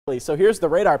So here's the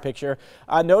radar picture.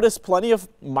 Notice plenty of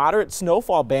moderate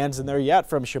snowfall bands in there yet,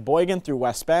 from Sheboygan through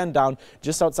West Bend down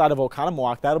just outside of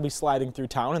Oconomowoc. That'll be sliding through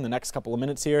town in the next couple of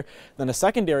minutes here. Then a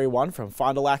secondary one from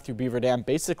Fond du Lac through Beaver Dam,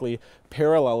 basically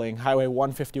paralleling Highway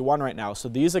 151 right now. So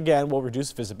these again will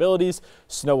reduce visibilities.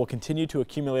 Snow will continue to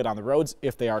accumulate on the roads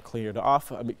if they are cleared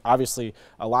off. I mean, obviously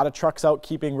a lot of trucks out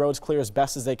keeping roads clear as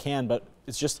best as they can, but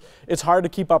it's hard to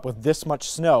keep up with this much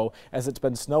snow, as it's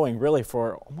been snowing really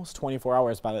for almost 24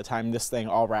 hours by the time this thing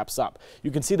all wraps up.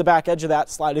 You can see the back edge of that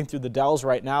sliding through the Dells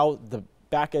right now. The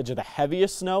back edge of the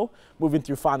heaviest snow moving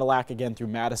through Fond du Lac again through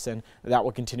Madison. That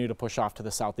will continue to push off to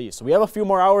the southeast. So we have a few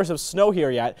more hours of snow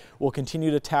here yet. We'll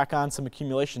continue to tack on some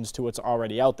accumulations to what's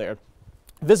already out there.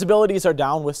 Visibilities are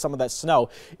down with some of that snow.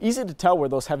 Easy to tell where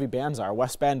those heavy bands are.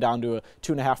 West Bend down to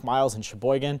 2.5 miles in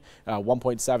Sheboygan,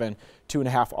 1.7,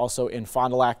 2.5 also in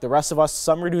Fond du Lac. The rest of us,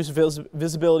 some reduced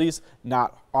visibilities,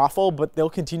 not awful, but they'll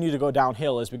continue to go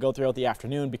downhill as we go throughout the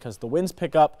afternoon because the winds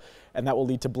pick up and that will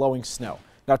lead to blowing snow.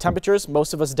 Now temperatures,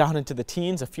 most of us down into the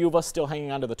teens, a few of us still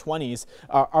hanging on to the 20s.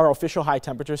 Our official high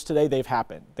temperatures today, they've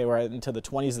happened. They were into the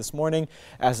 20s this morning.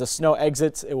 As the snow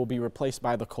exits, it will be replaced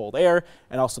by the cold air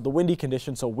and also the windy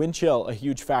conditions. So wind chill, a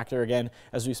huge factor again,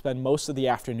 as we spend most of the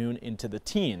afternoon into the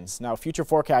teens. Now future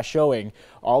forecast showing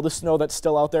all the snow that's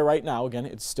still out there right now. Again,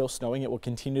 it's still snowing. It will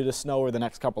continue to snow over the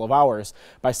next couple of hours.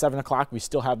 By 7 o'clock, we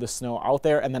still have the snow out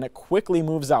there, and then it quickly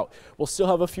moves out. We'll still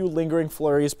have a few lingering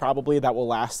flurries probably that will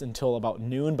last until about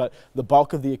noon, but the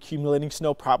bulk of the accumulating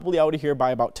snow probably out of here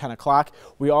by about 10 o'clock.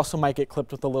 We also might get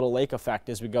clipped with a little lake effect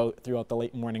as we go throughout the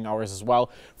late morning hours as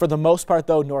well. For the most part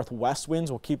though, northwest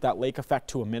winds will keep that lake effect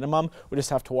to a minimum. We just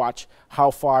have to watch how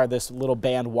far this little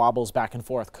band wobbles back and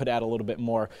forth. Could add a little bit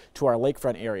more to our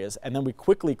lakefront areas. And then we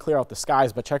quickly clear out the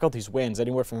skies, but check out these winds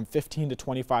anywhere from 15 to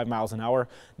 25 miles an hour,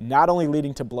 not only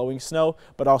leading to blowing snow,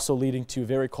 but also leading to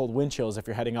very cold wind chills if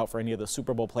you're heading out for any of the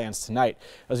Super Bowl plans tonight.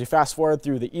 As we fast forward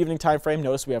through the evening time frame,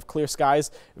 notice we have clear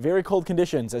skies, very cold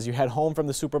conditions as you head home from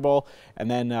the Super Bowl and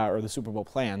then, or the Super Bowl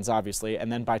plans obviously.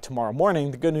 And then by tomorrow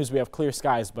morning, the good news, we have clear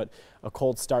skies, but a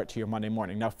cold start to your Monday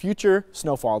morning. Now future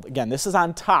snowfall, again, this is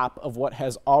on top of what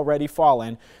has already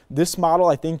fallen. This model,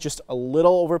 I think, just a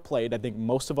little overplayed. I think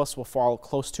most of us will fall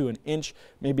close to an inch,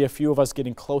 maybe a few of us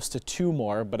getting close to 2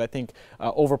 more, but I think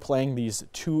overplaying these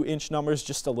 2-inch numbers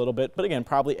just a little bit. But again,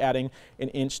 probably adding an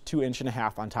inch, 2.5 inches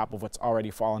on top of what's already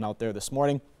fallen out there this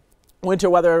morning.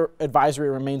 Winter weather advisory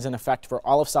remains in effect for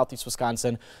all of southeast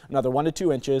Wisconsin, another 1 to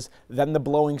 2 inches, then the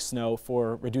blowing snow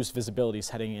for reduced visibilities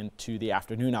heading into the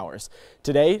afternoon hours.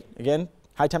 Today, again,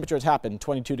 high temperatures happen,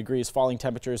 22 degrees, falling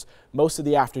temperatures. Most of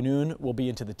the afternoon will be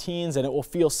into the teens and it will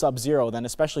feel sub-zero. Then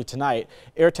especially tonight,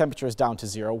 air temperatures down to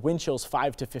 0, wind chills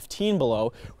 5 to 15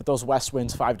 below with those west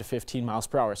winds 5 to 15 miles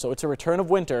per hour. So it's a return of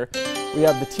winter. We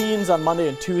have the teens on Monday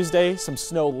and Tuesday, some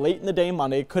snow late in the day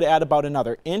Monday, could add about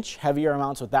another inch. Heavier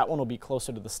amounts with that one will be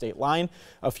closer to the state line.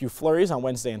 A few flurries on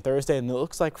Wednesday and Thursday, and it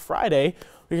looks like Friday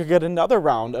we could get another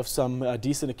round of some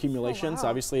decent accumulations. Oh, wow.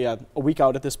 Obviously a week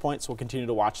out at this point, so we'll continue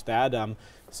to watch that.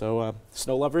 Snow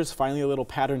lovers, finally a little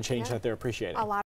pattern change that they're appreciating.